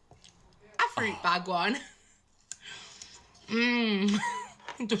 McFlurry. A fruit bag one.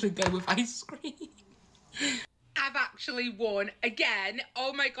 Doesn't go with ice cream. I've actually won again.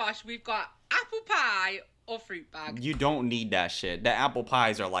 Oh my gosh, we've got apple pie or fruit bag. You don't need that shit. The apple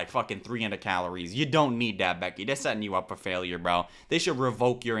pies are like fucking 300 calories. You don't need that, Becki. They're setting you up for failure, bro. They should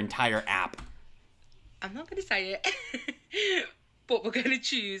revoke your entire app. I'm not going to say it. but we're going to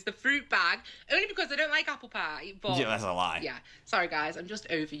choose the fruit bag, only because I don't like apple pie. But Yeah, that's a lie. yeah, sorry guys, I'm just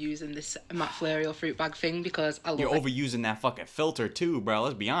overusing this McFlurry or fruit bag thing because I love You're it. overusing that fucking filter too, bro.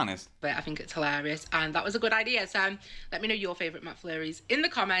 Let's be honest. But I think it's hilarious, and that was a good idea. So let me know your favourite McFlurries in the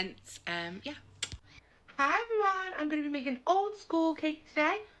comments. Yeah. Hi everyone, I'm going to be making old school cake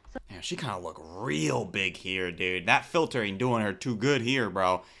today. Yeah, she kind of look real big here, dude. That filter ain't doing her too good here,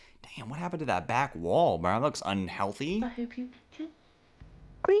 bro. Damn, what happened to that back wall, bro? It looks unhealthy. I hope you do.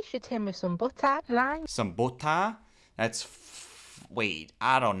 Grease your tin with some butter, lime. Some butter? Wait,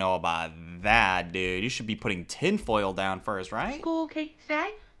 I don't know about that, dude. You should be putting tinfoil down first, right? School cake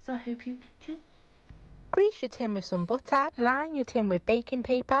today, so I hope you do. Grease your tin with some butter, line your tin with baking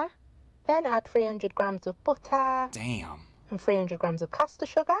paper. Then add 300 grams of butter Damn. and 300 grams of caster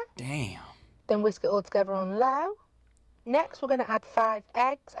sugar. Damn. Then whisk it all together on low. Next, we're going to add 5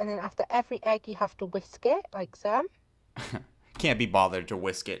 eggs, and then after every egg, you have to whisk it like so. Can't be bothered to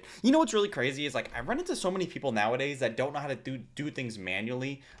whisk it. You know what's really crazy is, like, I run into so many people nowadays that don't know how to do things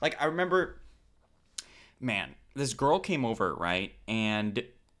manually. Like, I remember, man, this girl came over, right? And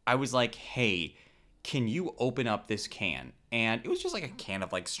I was like, hey, can you open up this can? And it was just like a can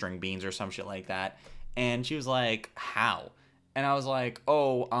of, like, string beans or some shit like that. And she was like, how? And I was like,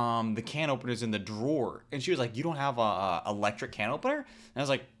 oh, the can opener's in the drawer. And she was like, you don't have a electric can opener? And I was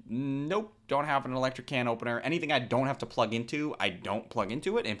like, nope, don't have an electric can opener. Anything I don't have to plug into, I don't plug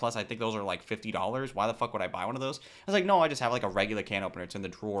into it. And plus, I think those are like $50. Why the fuck would I buy one of those? I was like, no, I just have like a regular can opener. It's in the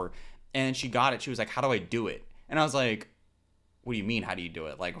drawer. And she got it. She was like, how do I do it? And I was like, what do you mean, how do you do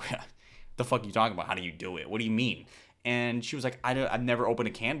it? Like, the fuck are you talking about? How do you do it? What do you mean? And she was like, I've never opened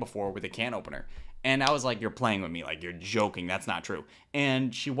a can before with a can opener. And I was like, you're playing with me. Like, you're joking. That's not true.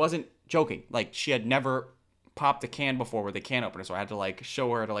 And she wasn't joking. Like, she had never popped a can before with a can opener. So I had to, like,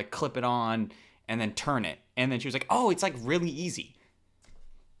 show her to, like, clip it on and then turn it. And then she was like, oh, it's, like, really easy.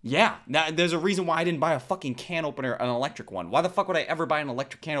 Yeah. There's a reason why I didn't buy a fucking can opener, an electric one. Why the fuck would I ever buy an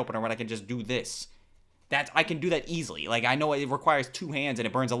electric can opener when I can just do this? I can do that easily. Like, I know it requires 2 hands and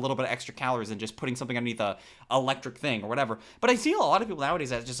it burns a little bit of extra calories than just putting something underneath a electric thing or whatever. But I see a lot of people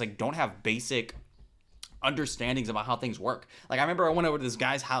nowadays that just, like, don't have basic understandings about how things work. Like, I remember I went over to this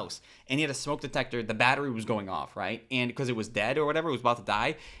guy's house and he had a smoke detector. The battery was going off, right? And because it was dead or whatever, it was about to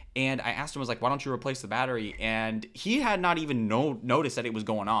die. And I asked him, I was like, why don't you replace the battery? And he had not even noticed that it was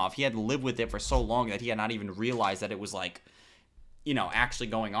going off. He had lived with it for so long that he had not even realized that it was, like, you know, actually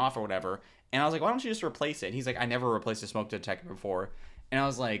going off or whatever. And I was like, why don't you just replace it? And he's like, I never replaced a smoke detector before. And I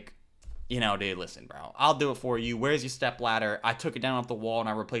was like, you know, dude, listen, bro. I'll do it for you. Where's your step ladder? I took it down off the wall and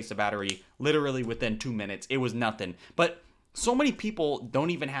I replaced the battery literally within 2 minutes. It was nothing. But so many people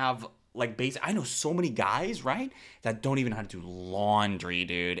don't even have, like, basic. I know so many guys, right, that don't even know how to do laundry,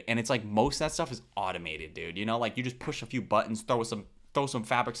 dude. And it's like most of that stuff is automated, dude. You know, like, you just push a few buttons, throw some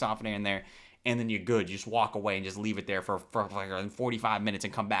fabric softener in there, and then you're good. You just walk away and just leave it there for like 45 minutes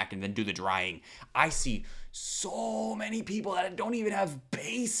and come back and then do the drying. I see so many people that don't even have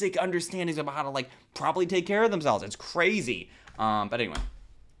basic understandings about how to, like, properly take care of themselves. It's crazy. But anyway.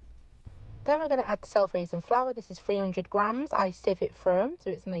 Then we're going to add self-raising flour. This is 300 grams. I sieve it through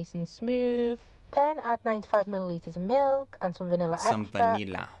so it's nice and smooth. Then add 95 milliliters of milk and some vanilla extract.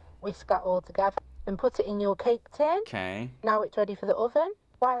 Vanilla. Whisk that all together. Then put it in your cake tin. Okay. Now it's ready for the oven.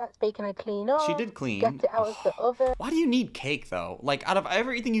 While that's baking, I clean up. She did clean. Get it out of the oven. Why do you need cake, though? Like, out of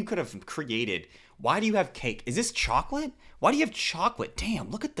everything you could have created, why do you have cake? Is this chocolate? Why do you have chocolate?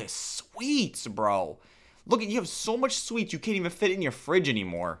 Damn, look at the sweets, bro. Look, you have so much sweets you can't even fit in your fridge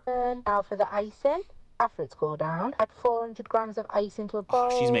anymore. And now for the icing. After it's cooled down, add 400 grams of ice into a bowl.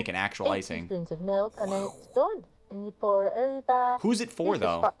 Oh, she's making actual 8 icing. teaspoons of milk, and then it's done. And you pour it over. Who's it for, Use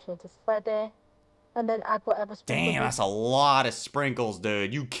though? a spatula to spread it. And then add whatever sprinkles. Damn, that's a lot of sprinkles,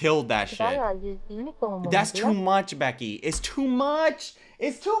 dude. You killed that shit. That's too much, Becky. It's too much.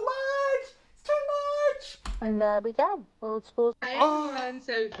 It's too much. It's too much. And there we go. Old school.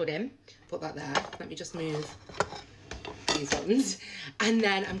 So pudding. Put that there. Let me just move these ones. And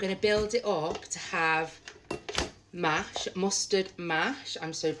then I'm going to build it up to have mash, mustard mash.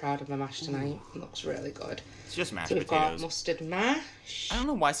 I'm so proud of my mash tonight. It looks really good. It's just mashed So we've got potatoes. mustard mash. I don't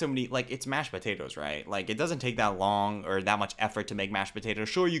know why so many, like, it's mashed potatoes, right? Like, it doesn't take that long or that much effort to make mashed potatoes.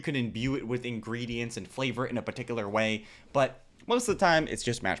 Sure, you can imbue it with ingredients and flavor it in a particular way, but most of the time, it's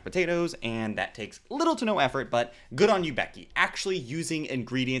just mashed potatoes, and that takes little to no effort, but good on you, Becky. Actually using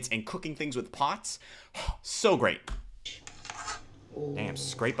ingredients and cooking things with pots, so great. Ooh. Damn,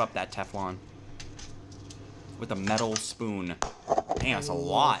 scrape up that Teflon with a metal spoon. Damn, that's a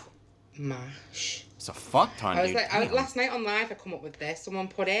lot. Mash. It's a fuck ton, I was dude. like, Damn. last night on live, I come up with this. Someone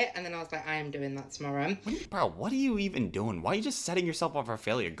put it, and then I was like, I am doing that tomorrow. Bro, what are you even doing? Why are you just setting yourself up for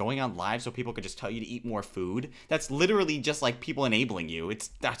failure? Going on live so people could just tell you to eat more food? That's literally just like people enabling you.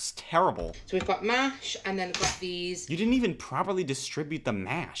 That's terrible. So we've got mash, and then we've got these You didn't even properly distribute the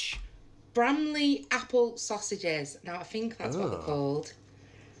mash. Bramley apple sausages. Now, I think that's what they're called.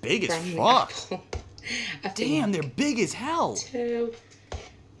 Big as Bramley fuck. apple. I think Damn, they're big as hell. 2.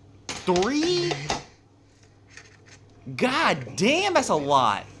 3? God damn, that's a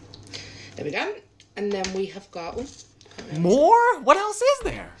lot. There we go. And then we have got... More? What else is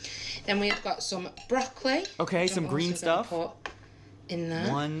there? Then we have got some broccoli. Okay, which some I'm green also gonna stuff. put in there.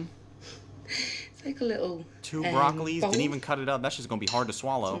 1, It's like a little 2 broccolis. bowl. Didn't even cut it up. That's just gonna be hard to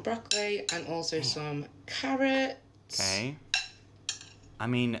swallow. Some broccoli and also some carrots. Okay. I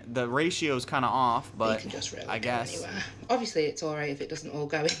mean, the ratio's kind of off, You but can just really I go guess. anywhere. Obviously, it's alright if it doesn't all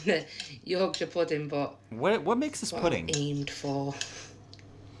go in the Yorkshire pudding, but What makes this what pudding? I'm aimed for.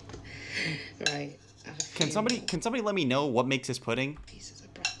 Right. I have a Can few somebody let me know what makes this pudding? pieces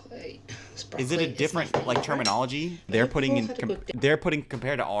of broccoli. This Is it broccoli a different my like favourite. terminology? No, They're we've putting all in had a good day. they're putting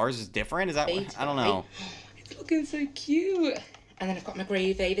compared to ours is different. Is that what, I don't know. It's looking so cute. And then I've got my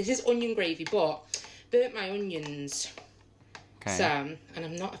gravy. This is onion gravy, but burnt my onions. Okay. So, and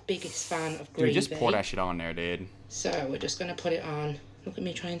I'm not a biggest fan of Dude, gravy. just pour that shit on there, dude. So we're just gonna put it on. Look at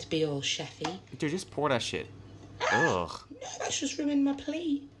me trying to be all chefy. Dude, just pour that shit. Ugh. No, that's just ruined my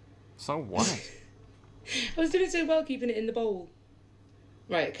plate. So what? I was doing so well keeping it in the bowl.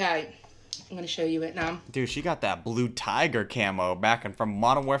 Right, okay. I'm gonna show you it now. Dude, she got that blue tiger camo back and from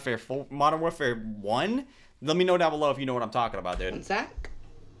Modern Warfare 1. Let me know down below if you know what I'm talking about, dude. Zach?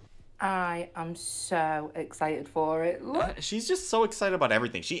 I am so excited for it. Look. She's just so excited about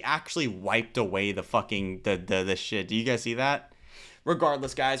everything. She actually wiped away the fucking the shit. Do you guys see that?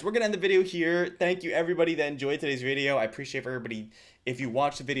 Regardless, guys, we're gonna end the video here. Thank you everybody that enjoyed today's video. I appreciate everybody if you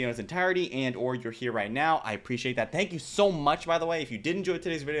watched the video in its entirety and or you're here right now. I appreciate that. Thank you so much, by the way. If you did enjoy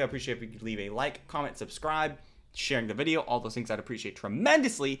today's video, I appreciate if you could leave a like, comment, subscribe, sharing the video, all those things I'd appreciate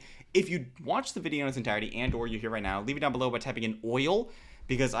tremendously. If you watched the video in its entirety and or you're here right now, leave it down below by typing in oil,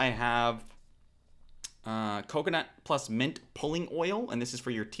 because I have coconut plus mint pulling oil, and this is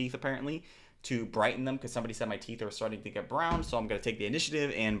for your teeth apparently, to brighten them, because somebody said my teeth are starting to get brown. So I'm going to take the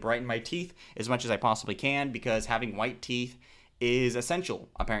initiative and brighten my teeth as much as I possibly can, because having white teeth is essential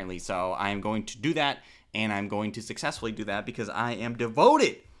apparently. So I am going to do that, and I'm going to successfully do that because I am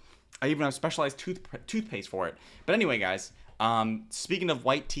devoted. I even have specialized toothpaste for it. But anyway, guys, speaking of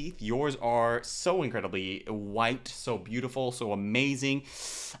white teeth, yours are so incredibly white, so beautiful, so amazing.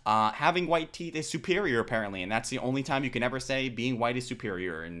 Having white teeth is superior, apparently, and that's the only time you can ever say being white is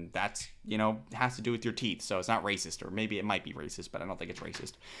superior, and that's, you know, has to do with your teeth, so it's not racist, or maybe it might be racist, but I don't think it's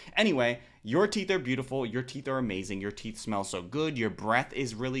racist. Anyway, your teeth are beautiful, your teeth are amazing, your teeth smell so good, your breath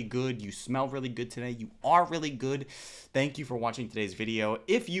is really good, you smell really good today, you are really good. Thank you for watching today's video.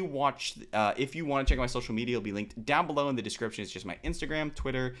 If you want to check out my social media, it'll be linked down below in the description. It's just my Instagram,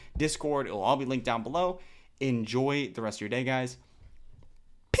 Twitter, Discord, it'll all be linked down below. Enjoy the rest of your day, guys.